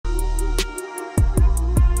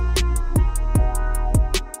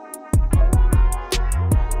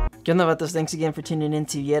GetLowered, thanks again for tuning in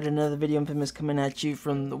to yet another video. Memphis coming at you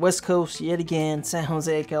from the West Coast yet again, San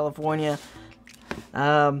Jose, California.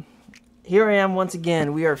 Here I am once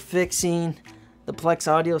again. We are fixing the Plex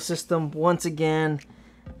audio system once again.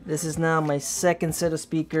 This is now my second set of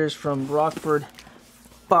speakers from Rockford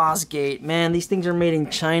Fosgate. Man, these things are made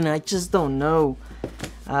in China. I just don't know.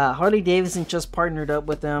 Harley-Davidson just partnered up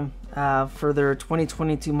with them for their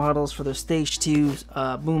 2022 models for their Stage 2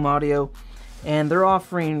 boom audio. And they're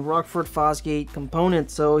offering Rockford Fosgate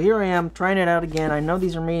components. So here I am trying it out again. I know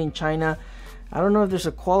these are made in China. I don't know if there's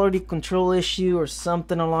a quality control issue or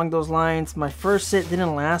something along those lines. My first set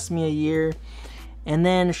didn't last me a year. And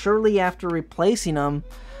then shortly after replacing them,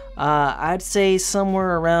 I'd say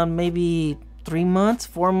somewhere around maybe 3 months,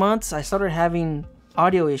 4 months, I started having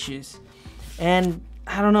audio issues. And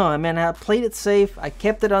I don't know, man, I played it safe. I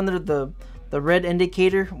kept it under the red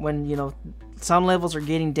indicator when, you know, sound levels are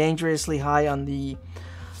getting dangerously high on the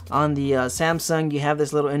Samsung. You have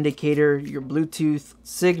this little indicator, your Bluetooth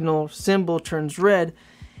signal symbol turns red,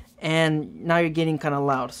 and now you're getting kind of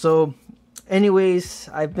loud. So anyways,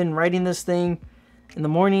 I've been writing this thing in the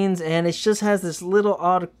mornings, and it just has this little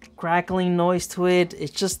odd crackling noise to it.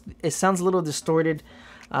 It sounds a little distorted.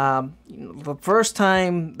 The first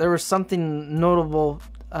time there was something notable.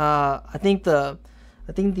 I think the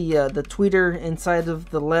tweeter inside of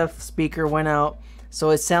the left speaker went out, so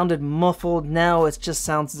it sounded muffled. Now it just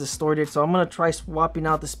sounds distorted. So I'm gonna try swapping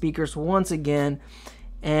out the speakers once again,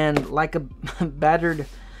 and like a battered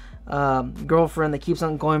girlfriend that keeps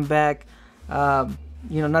on going back,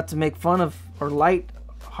 you know, not to make fun of or light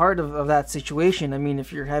heart of that situation. I mean,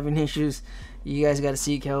 if you're having issues, you guys got to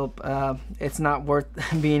seek help. It's not worth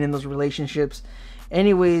being in those relationships.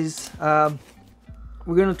 Anyways, we're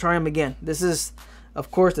gonna try them again. This is,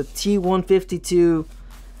 of course, the T152.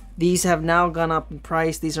 These have now gone up in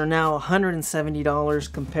price. These are now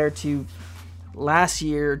 $170 compared to last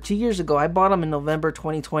year, 2 years ago. I bought them in November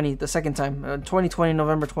 2020, the second time. 2020,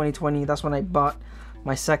 November 2020, that's when I bought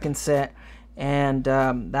my second set. And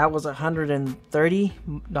that was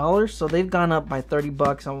 $130. So they've gone up by 30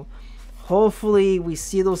 bucks. So hopefully we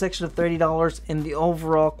see those extra $30 in the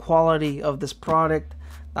overall quality of this product.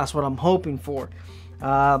 That's what I'm hoping for.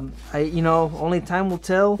 You know, only time will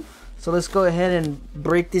tell. So let's go ahead and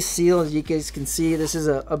break this seal. As you guys can see, this is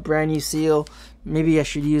a brand new seal. Maybe I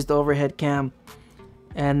should use the overhead cam.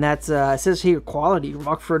 And that's it says here quality,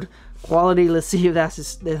 Rockford quality. Let's see if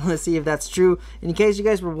that's true. In case you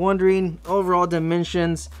guys were wondering, overall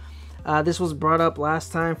dimensions, this was brought up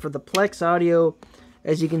last time for the Plex audio.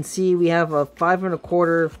 As you can see, we have a 5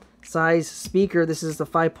 1/4 size speaker. This is the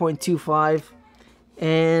 5.25.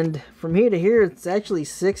 And from here to here, it's actually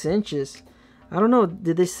 6 inches. I don't know,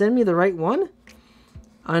 did they send me the right one?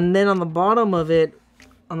 And then on the bottom of it,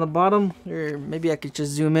 or maybe I could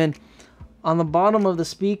just zoom in. On the bottom of the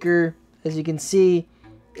speaker, as you can see,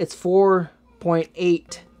 it's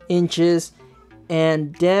 4.8 inches.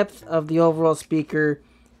 And depth of the overall speaker,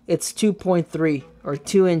 it's 2.3 or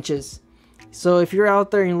 2 inches. So if you're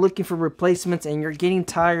out there and looking for replacements and you're getting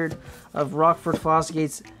tired of Rockford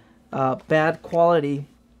Fosgate's bad quality,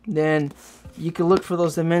 then you can look for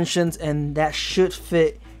those dimensions, and that should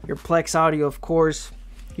fit your Plex audio. Of course,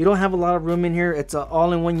 you don't have a lot of room in here. It's an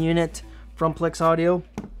all-in-one unit from Plex Audio.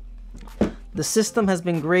 The system has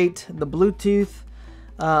been great. The Bluetooth,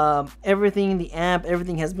 everything, the amp,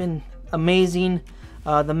 everything has been amazing.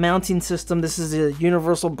 The mounting system, this is a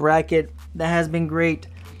universal bracket, that has been great.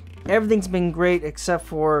 Everything's been great except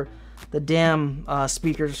for the damn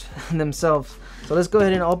speakers themselves. So let's go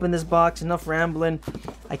ahead and open this box. Enough rambling.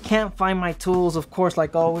 I can't find my tools, of course,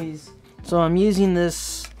 like always. So I'm using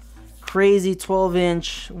this crazy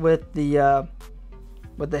 12-inch with the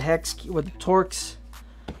hex, with the Torx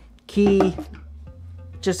key,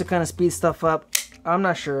 just to kind of speed stuff up. I'm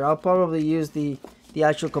not sure. I'll probably use the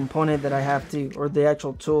actual component that I have to, or the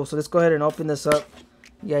actual tool. So let's go ahead and open this up.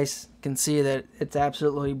 You guys can see that it's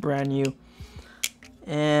absolutely brand new.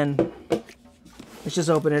 And let's just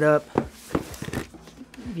open it up.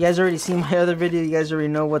 You guys already seen my other video. You guys already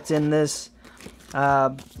know what's in this.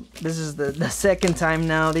 This is the second time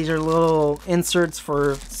now. These are little inserts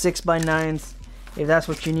for 6x9s. If that's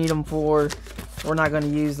what you need them for, we're not going to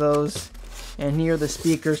use those. And here are the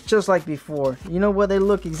speakers, just like before. You know what? They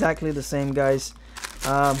look exactly the same, guys.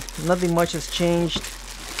 Nothing much has changed.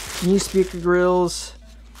 New speaker grills,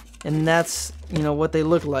 and that's, you know, what they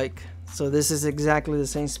look like. So this is exactly the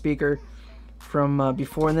same speaker from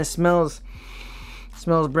before, and this smells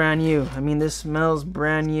brand new. I mean, this smells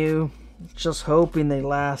brand new. Just hoping they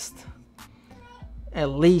last. at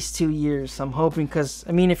least 2 years. I'm hoping, because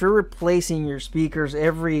I mean, if you're replacing your speakers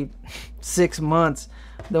every 6 months,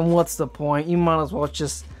 then what's the point? You might as well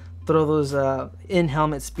just throw those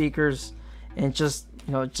in-helmet speakers and just,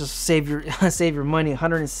 you know, just save your save your money.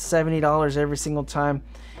 $170 every single time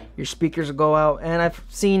your speakers go out. And I've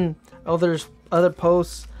seen other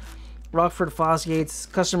posts. Rockford Fosgate's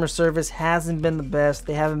customer service hasn't been the best.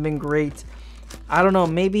 They haven't been great. I don't know,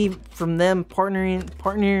 maybe from them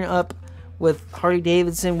partnering up with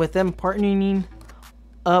Harley-Davidson,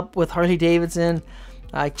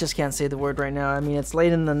 I just can't say the word right now. I mean, it's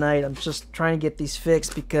late in the night. I'm just trying to get these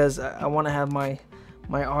fixed because I want to have my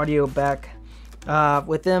audio back.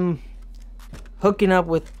 With them hooking up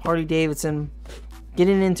with Harley-Davidson,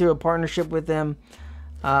 getting into a partnership with them,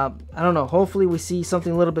 I don't know, hopefully we see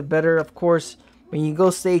something a little bit better. Of course, when you go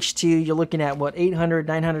stage 2, you're looking at what, $800,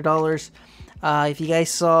 $900. If you guys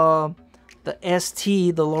saw the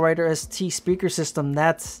ST, the Lowrider ST speaker system,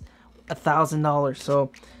 that's $1,000.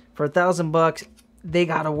 So for $1,000, they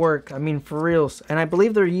gotta work. I mean, for reals. And I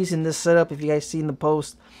believe they're using this setup. If you guys seen the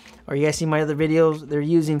post or you guys see my other videos, they're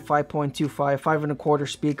using 5.25, 5.25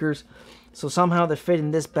 speakers. So somehow they're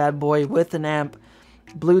fitting this bad boy with an amp,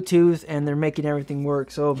 Bluetooth, and they're making everything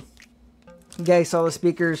work. So you guys saw the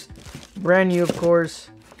speakers, brand new, of course.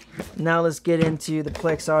 Now let's get into the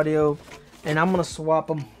Plex audio, and I'm gonna swap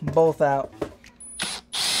them both out.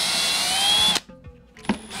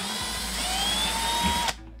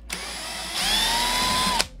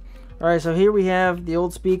 Alright, so here we have the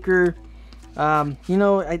old speaker. You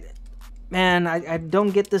know, I don't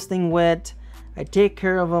get this thing wet. I take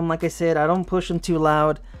care of them, like I said. I don't push them too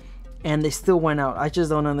loud, and they still went out. I just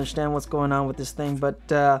don't understand what's going on with this thing. But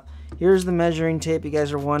here's the measuring tape. You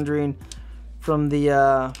guys are wondering, from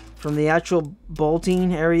the actual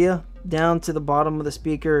bolting area down to the bottom of the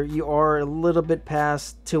speaker, you are a little bit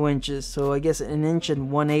past 2 inches. So I guess 1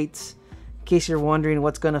 1/8 inches, in case you're wondering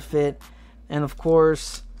what's gonna fit. And of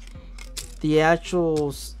course, the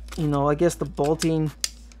actual, you know, I guess the bolting,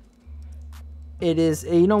 it is,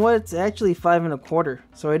 you know what, it's actually 5 1/4.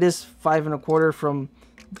 So it is 5 1/4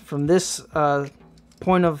 from this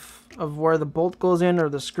point of where the bolt goes in, or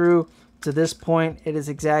the screw, to this point. It is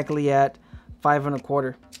exactly at 5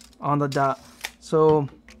 1/4 on the dot. So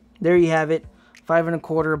there you have it, 5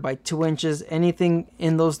 1/4 by 2 inches. Anything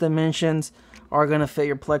in those dimensions are gonna fit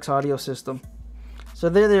your Plex audio system. So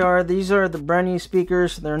there they are. These are the brand new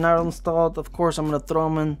speakers. They're not installed. Of course, I'm gonna throw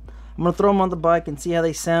them in. I'm gonna throw them on the bike and see how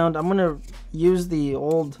they sound. I'm gonna use the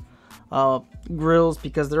old grills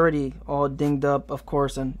because they're already all dinged up, of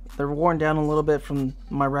course, and they're worn down a little bit from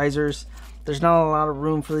my risers. There's not a lot of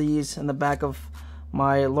room for these in the back of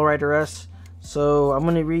my Lowrider S, so I'm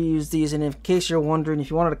gonna reuse these. And in case you're wondering, if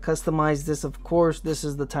you wanted to customize this, of course, this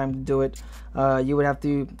is the time to do it. You would have to,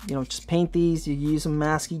 you know, just paint these. You use some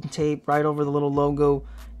masking tape right over the little logo,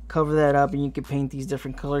 cover that up, and you can paint these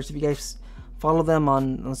different colors. If you guys follow them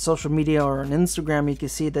on social media or on Instagram, you can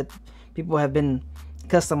see that people have been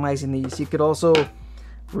customizing these. You could also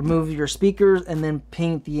remove your speakers and then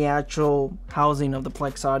paint the actual housing of the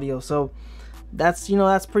Plex audio. So that's, you know,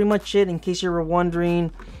 that's pretty much it. In case you were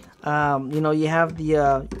wondering, you know, you have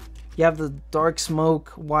the dark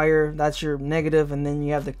smoke wire, that's your negative, and then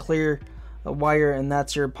you have the clear wire, and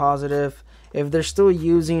that's your positive. If they're still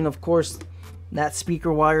using, of course, that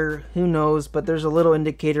speaker wire, who knows, but there's a little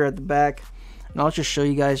indicator at the back, and I'll just show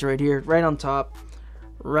you guys right here, right on top,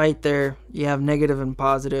 right there. You have negative and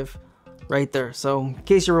positive right there. So in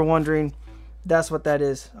case you were wondering, that's what that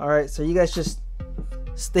is. All right, so you guys just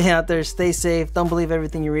stay out there, stay safe, don't believe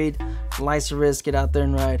everything you read, life's a risk, get out there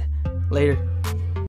and ride. Later.